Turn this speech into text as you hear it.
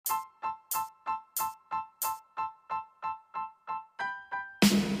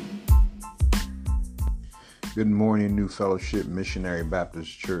Good morning, New Fellowship Missionary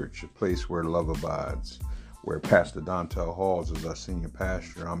Baptist Church, a place where love abides, where Pastor Dontel Halls is our senior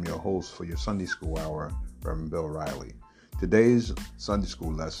pastor. I'm your host for your Sunday School Hour, Reverend Bill Riley. Today's Sunday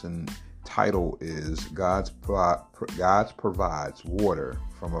School lesson title is God provides water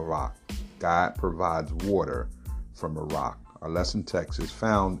from a rock. God provides water from a rock. Our lesson text is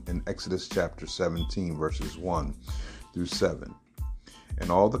found in Exodus chapter 17, verses 1 through 7. And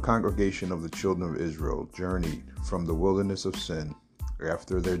all the congregation of the children of Israel journeyed from the wilderness of Sin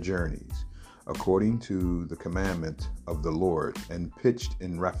after their journeys, according to the commandment of the Lord, and pitched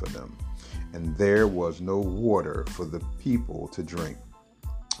in Rephidim. And there was no water for the people to drink.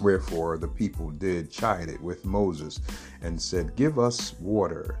 Wherefore the people did chide it with Moses, and said, Give us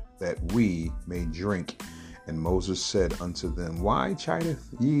water, that we may drink. And Moses said unto them, Why chideth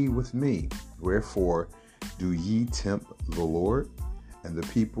ye with me? Wherefore do ye tempt the Lord? And the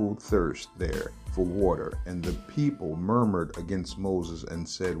people thirst there for water. And the people murmured against Moses and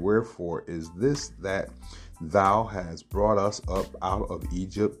said, Wherefore is this that thou hast brought us up out of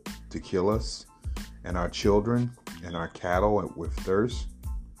Egypt to kill us and our children and our cattle with thirst?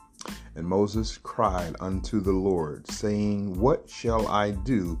 And Moses cried unto the Lord, saying, What shall I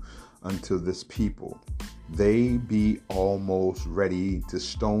do unto this people? They be almost ready to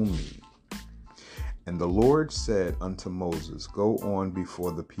stone me. And the Lord said unto Moses, Go on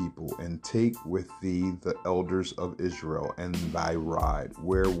before the people, and take with thee the elders of Israel, and thy rod,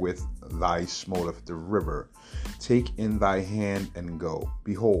 wherewith thou smoteth the river. Take in thy hand, and go.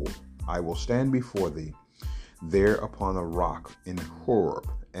 Behold, I will stand before thee there upon a rock in Horeb,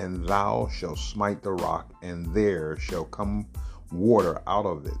 and thou shalt smite the rock, and there shall come water out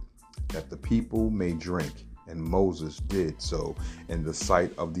of it, that the people may drink. And Moses did so in the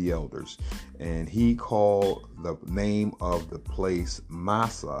sight of the elders. And he called the name of the place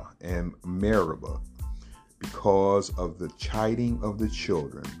Massah and Meribah, because of the chiding of the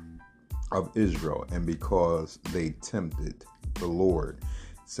children of Israel, and because they tempted the Lord,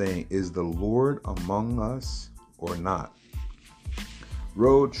 saying, Is the Lord among us or not?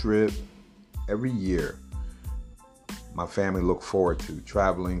 Road trip. Every year, my family look forward to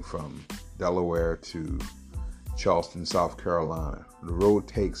traveling from Delaware to Charleston, South Carolina. The road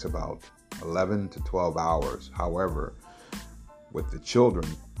takes about 11 to 12 hours. However, with the children,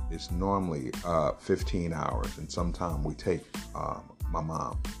 it's normally 15 hours, and sometimes we take my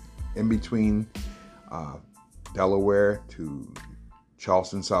mom. In between Delaware to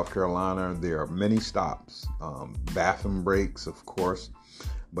Charleston, South Carolina, there are many stops, bathroom breaks, of course,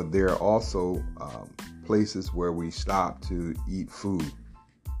 but there are also places where we stop to eat food.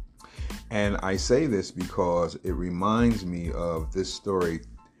 And I say this because it reminds me of this story.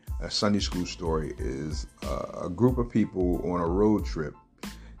 A Sunday school story is a group of people on a road trip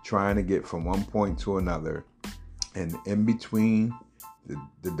trying to get from one point to another, and in between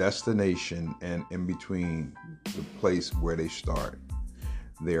the destination and in between the place where they start,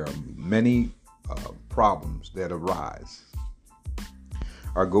 there are many problems that arise.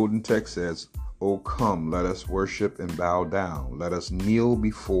 Our golden text says, O come, let us worship and bow down. Let us kneel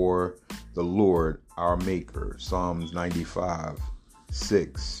before the Lord our Maker. Psalms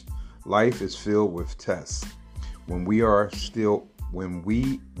 95:6. Life is filled with tests. When we are still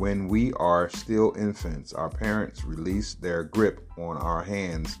infants, our parents release their grip on our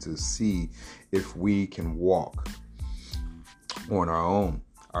hands to see if we can walk on our own.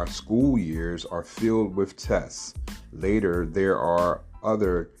 Our school years are filled with tests. Later, there are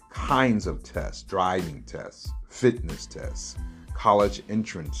other kinds of tests: driving tests, fitness tests, college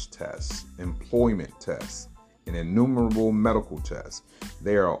entrance tests, employment tests, and innumerable medical tests.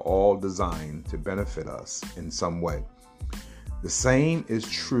 They are all designed to benefit us in some way. The same is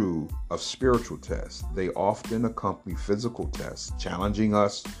true of spiritual tests. They often accompany physical tests, challenging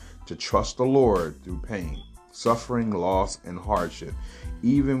us to trust the Lord through pain, suffering, loss, and hardship,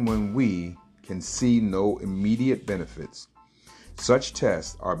 even when we can see no immediate benefits. Such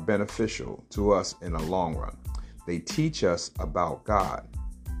tests are beneficial to us in the long run. They teach us about God,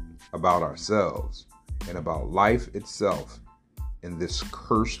 about ourselves, and about life itself in this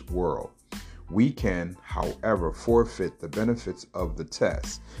cursed world. We can, however, forfeit the benefits of the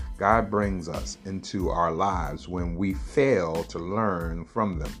test God brings us into our lives when we fail to learn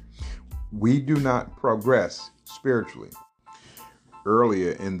from them. We do not progress spiritually.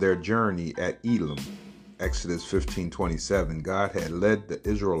 Earlier in their journey at Elim, Exodus 15:27, God had led the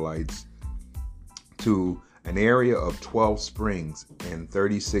Israelites to an area of 12 springs and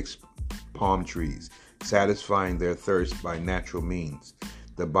 36 palm trees, satisfying their thirst by natural means.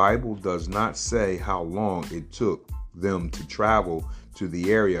 The Bible does not say how long it took them to travel to to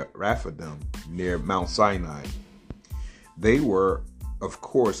the area Rephidim near Mount Sinai. They were, of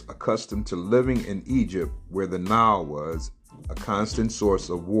course, accustomed to living in Egypt, where the Nile was a constant source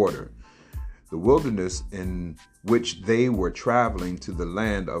of water. The wilderness in which they were traveling to the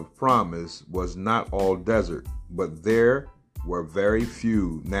land of promise was not all desert, but there were very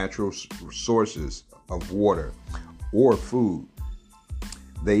few natural sources of water or food.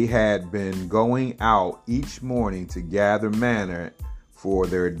 They had been going out each morning to gather manna for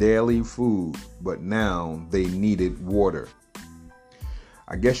their daily food, but now they needed water.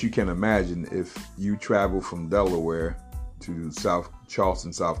 I guess you can imagine if you travel from Delaware to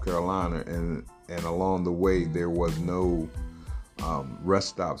Charleston, South Carolina, and along the way there was no rest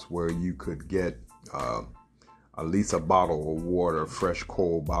stops where you could get at least a bottle of water, fresh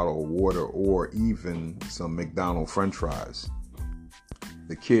cold bottle of water, or even some McDonald's French fries.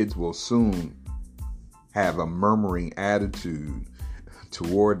 The kids will soon have a murmuring attitude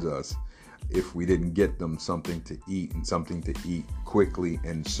towards us if we didn't get them something to eat, and something to eat quickly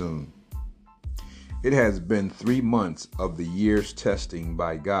and soon. It has been 3 months of the year's testing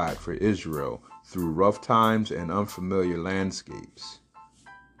by God for Israel through rough times and unfamiliar landscapes.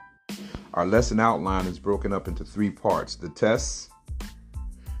 Our lesson outline is broken up into 3 parts: the tests,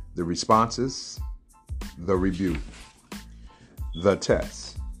 the responses, the rebuke. The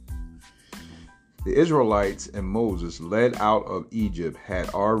tests. The Israelites and Moses, led out of Egypt, had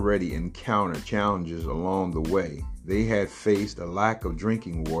already encountered challenges along the way. They had faced a lack of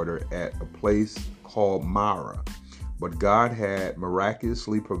drinking water at a place called Marah, but God had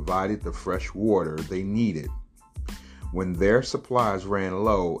miraculously provided the fresh water they needed. When their supplies ran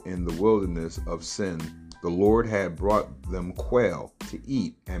low in the wilderness of Sin, the Lord had brought them quail to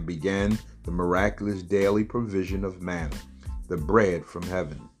eat and began the miraculous daily provision of manna, the bread from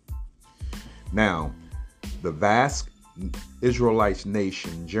heaven. Now, the vast Israelite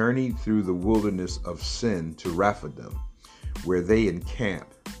nation journeyed through the wilderness of Sin to Rephidim, where they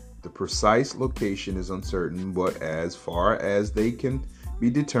encamped. The precise location is uncertain, but as far as they can be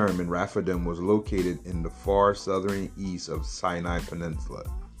determined, Rephidim was located in the far southern east of Sinai Peninsula.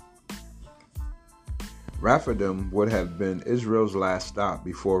 Rephidim would have been Israel's last stop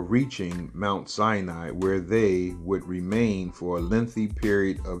before reaching Mount Sinai, where they would remain for a lengthy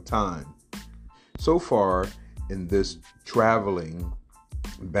period of time. So far in this traveling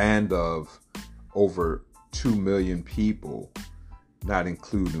band of over 2 million people, not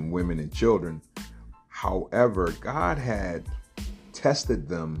including women and children, however, God had tested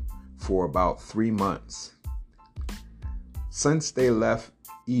them for about 3 months. Since they left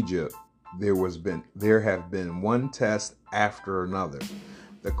Egypt, there have been one test after another.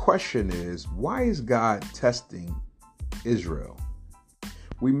 The question is, why is God testing Israel?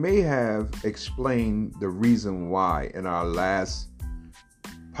 We may have explained the reason why in our last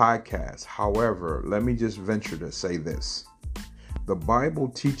podcast. However, let me just venture to say this. The Bible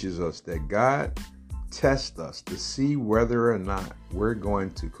teaches us that God tests us to see whether or not we're going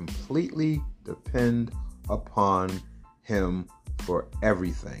to completely depend upon Him for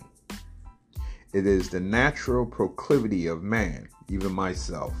everything. It is the natural proclivity of man, even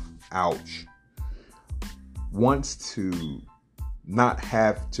myself, wants to not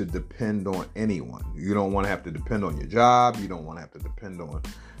have to depend on anyone. You don't want to have to depend on your job. You don't want to have to depend on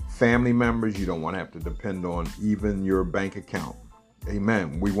family members. You don't want to have to depend on even your bank account.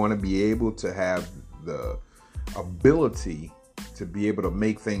 Amen. We want to be able to have the ability to be able to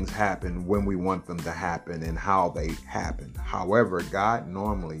make things happen when we want them to happen and how they happen. However, God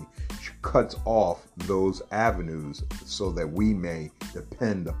normally cuts off those avenues so that we may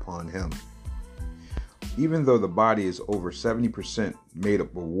depend upon Him. Even though the body is over 70% made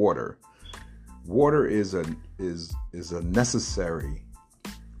up of water, water is a necessary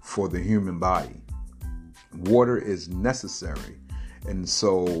for the human body. Water is necessary. And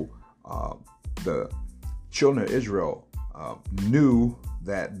so the children of Israel knew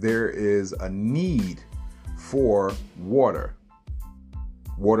that there is a need for water.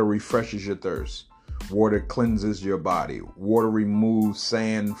 Water refreshes your thirst. Water cleanses your body. Water removes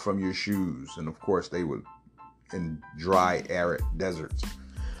sand from your shoes. And of course, they were in dry, arid deserts.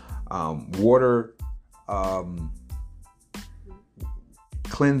 Water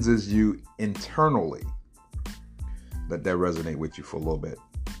cleanses you internally. Let that resonate with you for a little bit.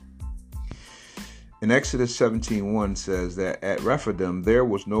 In Exodus 17:1 says that at Rephidim there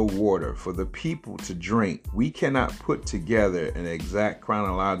was no water for the people to drink. We cannot put together an exact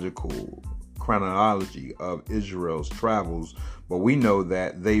chronology of Israel's travels, but we know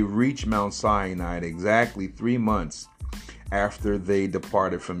that they reached Mount Sinai exactly 3 months after they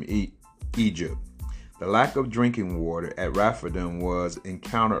departed from Egypt. The lack of drinking water at Rephidim was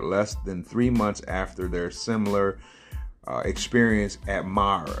encountered less than 3 months after their similar experience at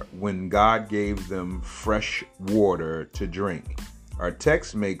Marah, when God gave them fresh water to drink. Our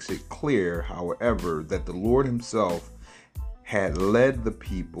text makes it clear, however, that the Lord himself had led the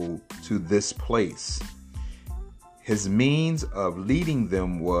people to this place. His means of leading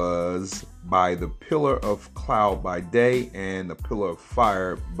them was by the pillar of cloud by day and the pillar of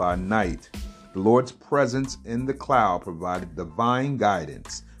fire by night. The Lord's presence in the cloud provided divine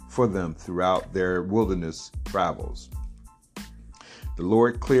guidance for them throughout their wilderness travels. The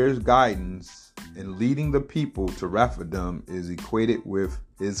Lord clear's guidance in leading the people to Rephidim is equated with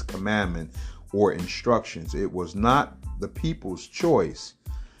his commandment or instructions. It was not the people's choice,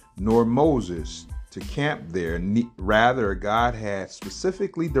 nor Moses, to camp there. Rather, God had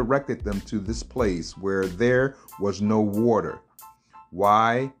specifically directed them to this place where there was no water.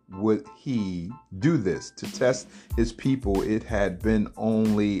 Why would he do this? To test his people. It had been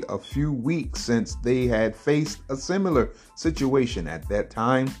only a few weeks since they had faced a similar situation. At that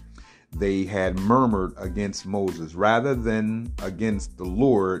time, they had murmured against Moses rather than against the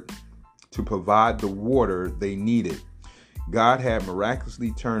Lord to provide the water they needed. God had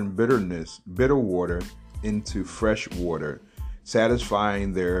miraculously turned bitter water into fresh water,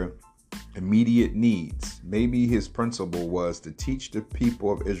 satisfying their immediate needs. Maybe his principle was to teach the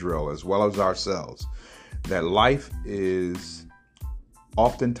people of Israel, as well as ourselves, that life is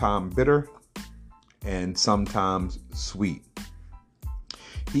oftentimes bitter and sometimes sweet.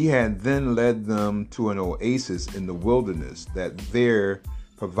 He had then led them to an oasis in the wilderness that there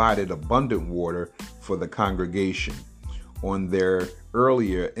provided abundant water for the congregation on their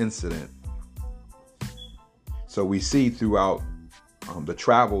earlier incident. So we see throughout the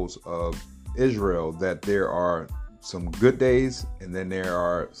travels of Israel that there are some good days and then there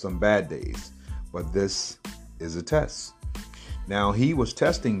are some bad days. But this is a test. Now he was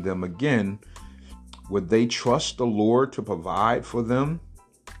testing them again. Would they trust the Lord to provide for them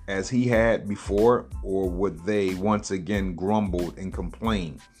as he had before, or would they once again grumble and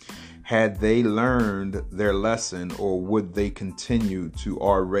complain? Had they learned their lesson, or would they continue to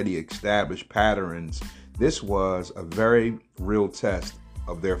already established patterns? This was a very real test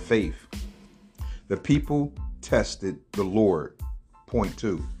of their faith. The people tested the Lord. Point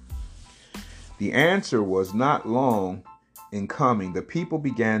 2. The answer was not long in coming. The people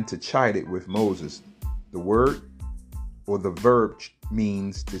began to chide it with Moses. The word or the verb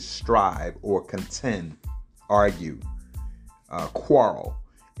means to strive or contend, argue, quarrel.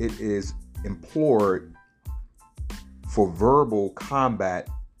 It is employed for verbal combat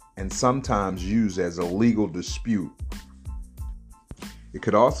and sometimes used as a legal dispute. It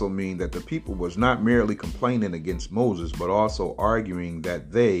could also mean that the people was not merely complaining against Moses, but also arguing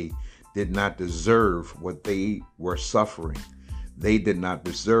that they did not deserve what they were suffering. They did not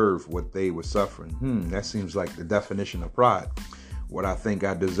deserve what they were suffering. That seems like the definition of pride. What I think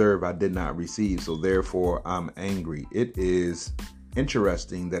I deserve, I did not receive, so therefore I'm angry. It is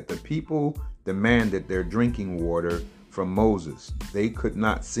interesting that the people demanded their drinking water from Moses. They could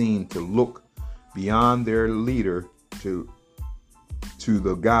not seem to look beyond their leader to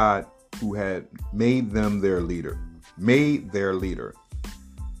the God who had made them their leader.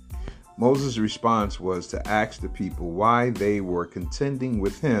 Moses' response was to ask the people why they were contending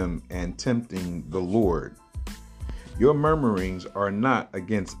with him and tempting the Lord. Your murmurings are not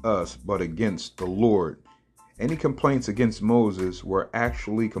against us, but against the Lord. Any complaints against Moses were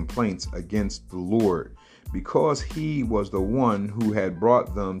actually complaints against the Lord, because he was the one who had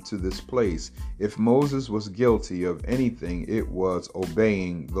brought them to this place. If Moses was guilty of anything, it was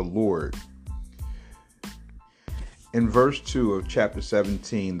obeying the Lord. In verse 2 of chapter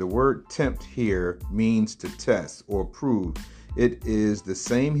 17, the word tempt here means to test or prove. It is the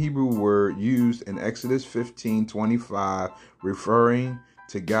same Hebrew word used in Exodus 15:25, referring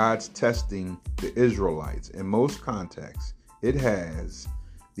to God's testing the Israelites. In most contexts, it has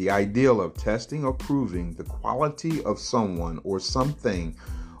the ideal of testing or proving the quality of someone or something,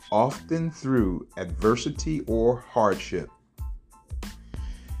 often through adversity or hardship.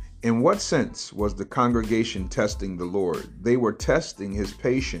 In what sense was the congregation testing the Lord? They were testing his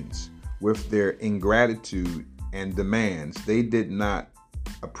patience with their ingratitude and demands. They did not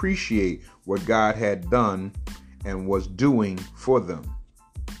appreciate what God had done and was doing for them.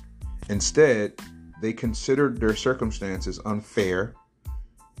 Instead, they considered their circumstances unfair,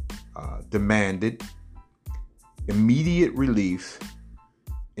 demanded immediate relief.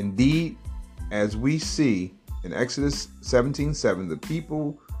 Indeed, as we see in Exodus 17:7, the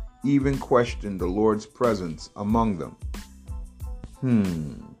people even questioned the Lord's presence among them.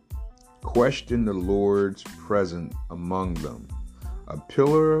 questioned the Lord's presence among them. A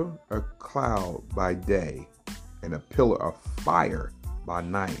pillar of cloud by day and a pillar of fire by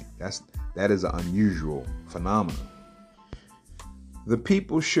night. That is an unusual phenomenon. The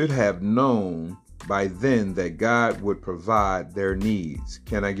people should have known by then that God would provide their needs.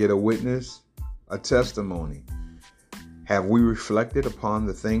 Can I get a witness? A testimony? Have we reflected upon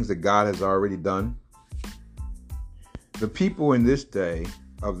the things that God has already done? The people in this day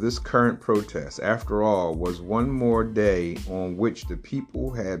of this current protest, after all, was one more day on which the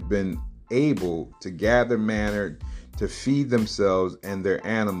people had been able to gather manna to feed themselves and their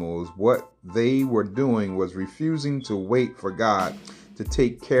animals. What they were doing was refusing to wait for God to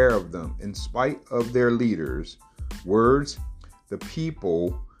take care of them. In spite of their leaders' words, the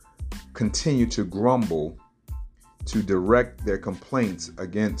people continued to grumble, to direct their complaints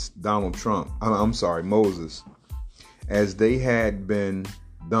against Moses, as they had been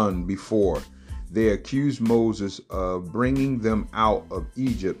done before. They accused Moses of bringing them out of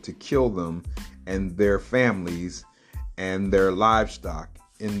Egypt to kill them and their families and their livestock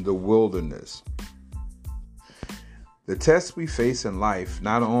in the wilderness. The tests we face in life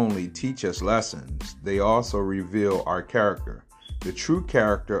not only teach us lessons, they also reveal our character. The true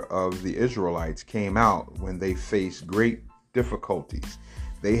character of the Israelites came out when they faced great difficulties.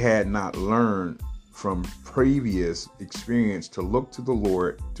 They had not learned from previous experience to look to the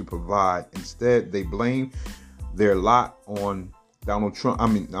Lord to provide. Instead, they blamed their lot on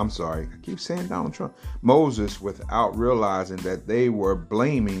Moses, without realizing that they were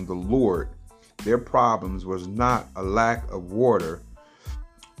blaming the Lord. Their problems was not a lack of water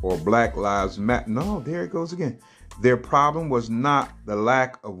or Black Lives Matter. No, there it goes again. Their problem was not the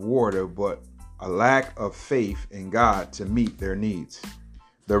lack of water, but a lack of faith in God to meet their needs.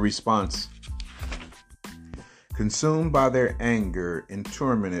 The response: consumed by their anger and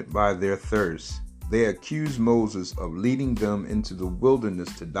tormented by their thirst, they accused Moses of leading them into the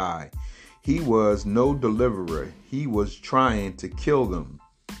wilderness to die. He was no deliverer. He was trying to kill them.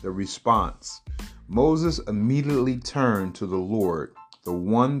 The response: Moses immediately turned to the Lord, the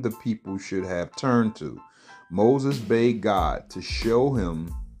one the people should have turned to. Moses begged God to show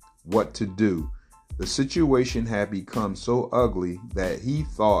him what to do. The situation had become so ugly that he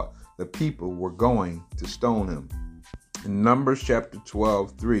thought the people were going to stone him. In Numbers chapter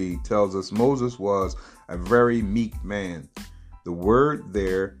 12:3 tells us Moses was a very meek man. The word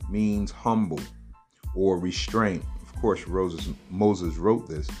there means humble or restraint. Of course, Moses wrote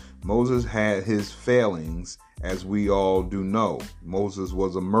this. Moses had his failings, as we all do know. Moses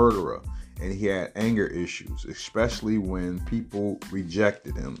was a murderer, and he had anger issues, especially when people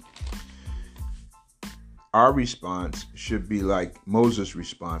rejected him. Our response should be like Moses'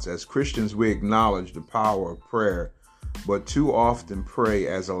 response. As Christians, we acknowledge the power of prayer, but too often pray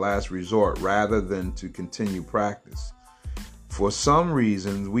as a last resort rather than to continue practice. For some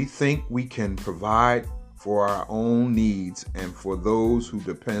reasons, we think we can provide for our own needs and for those who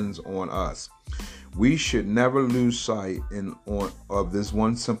depends on us. We should never lose sight of this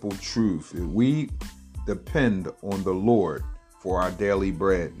one simple truth. We depend on the Lord for our daily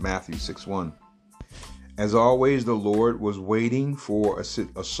bread. Matthew 6:1. As always, the Lord was waiting for a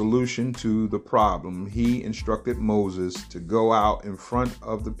solution to the problem. He instructed Moses to go out in front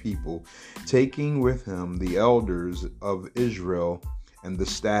of the people, taking with him the elders of Israel and the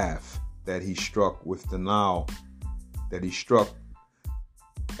staff that he struck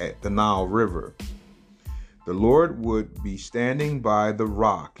at the Nile River. The Lord would be standing by the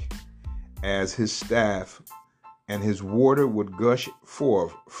rock as his staff, and his water would gush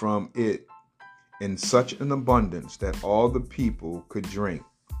forth from it in such an abundance that all the people could drink.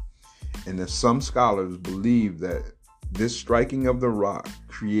 And some scholars believe that this striking of the rock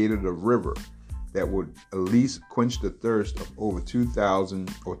created a river that would at least quench the thirst of over 2,000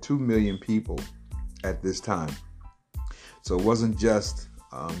 or 2 million people at this time. So it wasn't just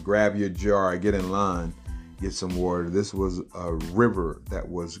grab your jar, get in line, get some water. This was a river that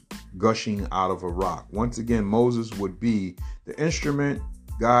was gushing out of a rock. Once again, Moses would be the instrument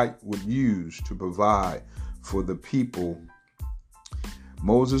God would use to provide for the people.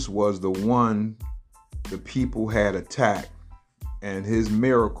 Moses was the one the people had attacked, and his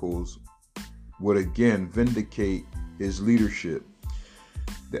miracles would again vindicate his leadership.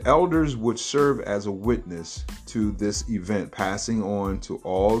 The elders would serve as a witness to this event, passing on to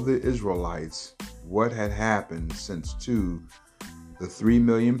all the Israelites what had happened, since the 3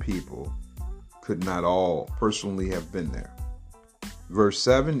 million people could not all personally have been there. Verse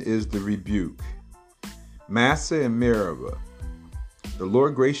 7 is the rebuke. Massah and Meribah. The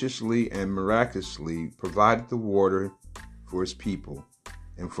Lord graciously and miraculously provided the water for his people.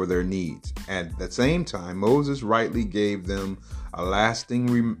 and for their needs. At the same time, Moses rightly gave them a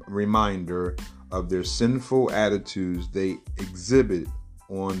lasting reminder of their sinful attitudes they exhibit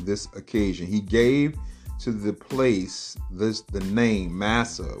on this occasion. He gave to the place the name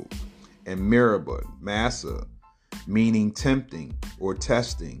Massah and Meribah. Massah meaning tempting or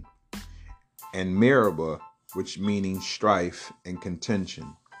testing, and Meribah, which means strife and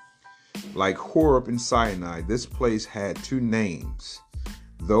contention. Like Horeb and Sinai, this place had two names.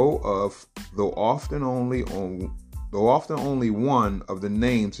 Though often only one of the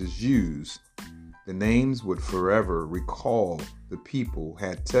names is used, the names would forever recall the people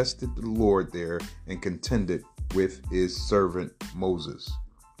had tested the Lord there and contended with his servant Moses.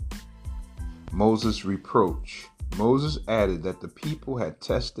 Moses' reproach. Moses added that the people had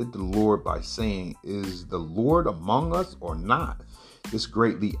tested the Lord by saying, "Is the Lord among us or not?" This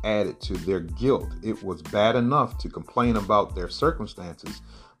greatly added to their guilt. It was bad enough to complain about their circumstances,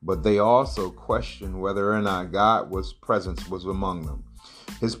 but they also questioned whether or not God's presence was among them.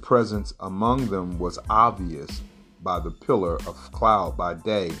 His presence among them was obvious by the pillar of cloud by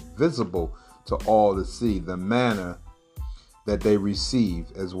day, visible to all to see, the manna that they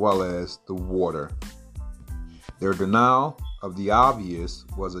received, as well as the water. Their denial of the obvious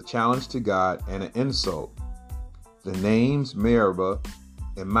was a challenge to God and an insult. The names Meribah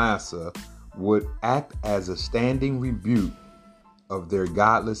and Massah would act as a standing rebuke of their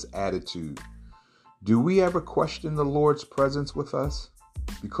godless attitude. Do we ever question the Lord's presence with us?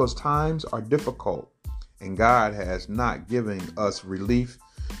 Because times are difficult and God has not given us relief.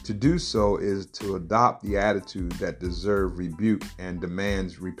 To do so is to adopt the attitude that deserves rebuke and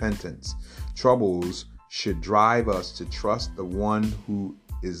demands repentance. Troubles should drive us to trust the one who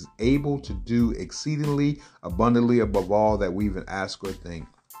is able to do exceedingly abundantly above all that we even ask or think,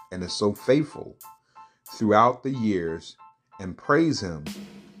 and is so faithful throughout the years, and praise him.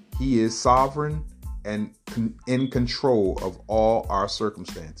 He is sovereign and in control of all our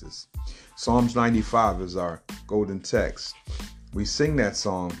circumstances. Psalms 95 is our golden text. We sing that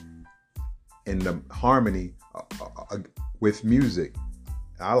song in the harmony with music.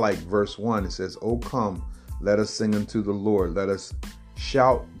 I like verse 1. It says, "Oh, come, let us sing unto the Lord. Let us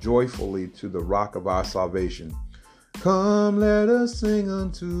shout joyfully to the rock of our salvation. Come, let us sing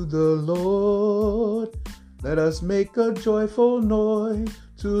unto the Lord. Let us make a joyful noise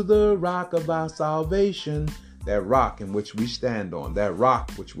to the rock of our salvation." That rock in which we stand on, that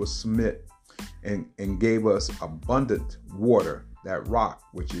rock which was smit and gave us abundant water, that rock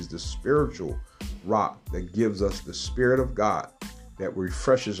which is the spiritual rock that gives us the Spirit of God, that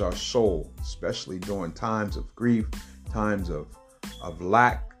refreshes our soul, especially during times of grief, times of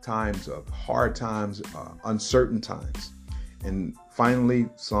lack, times of hard times, uncertain times. And finally,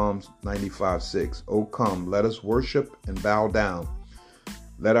 Psalms 95:6. "Oh, come, let us worship and bow down.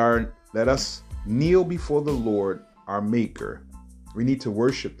 Let us kneel before the Lord, our Maker." We need to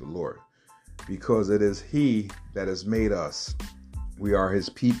worship the Lord because it is He that has made us. We are His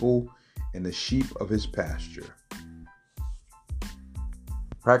people and the sheep of His pasture.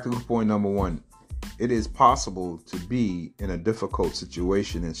 Practical point number 1. It is possible to be in a difficult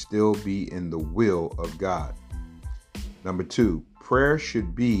situation and still be in the will of God. Number 2, prayer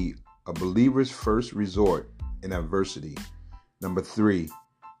should be a believer's first resort in adversity. Number 3,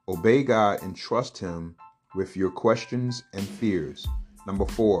 obey God and trust Him with your questions and fears. Number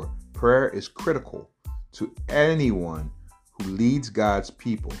 4, prayer is critical to anyone who leads God's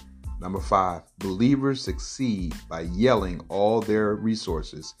people. Number 5, believers succeed by yielding all their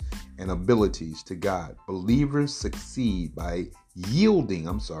resources and abilities to God. Believers succeed by yielding,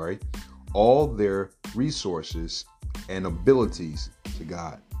 all their resources and abilities to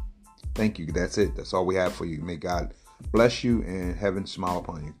God. Thank you. That's it. That's all we have for you. May God bless you and heaven smile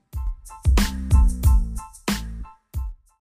upon you.